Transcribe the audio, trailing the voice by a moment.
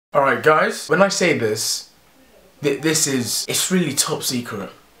Alright guys, when I say this, it's really top secret.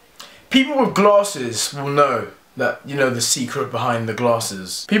 People with glasses will know that, you know, the secret behind the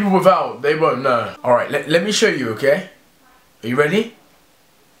glasses. People without, they won't know. Alright, let me show you, okay? Are you ready?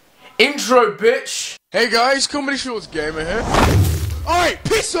 Intro, bitch! Hey guys, Comedy Shorts Gamer here. Alright,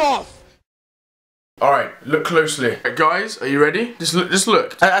 piss off! Alright, look closely. Right, guys, are you ready? Just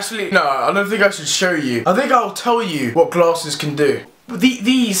look. And actually, no, I don't think I should show you. I think I'll tell you what glasses can do. But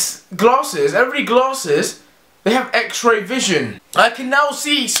these glasses, every glasses, they have X-ray vision. I can now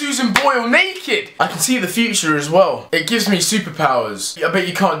see Susan Boyle naked. I can see the future as well. It gives me superpowers. I bet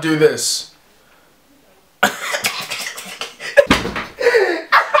you can't do this.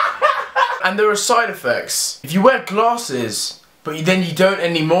 And there are side effects. If you wear glasses, but then you don't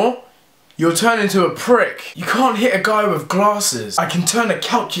anymore, you'll turn into a prick. You can't hit a guy with glasses. I can turn a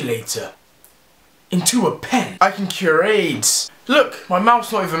calculator into a pen. I can cure AIDS. Look, my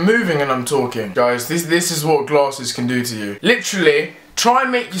mouth's not even moving and I'm talking. Guys, this is what glasses can do to you. Literally, try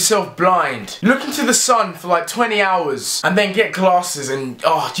and make yourself blind. Look into the sun for like 20 hours and then get glasses and,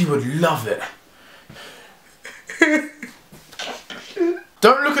 oh, you would love it.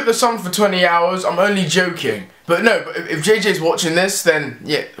 Don't look at the sun for 20 hours, I'm only joking. But no, but if JJ's watching this, then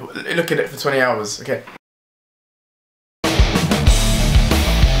yeah, look at it for 20 hours, okay.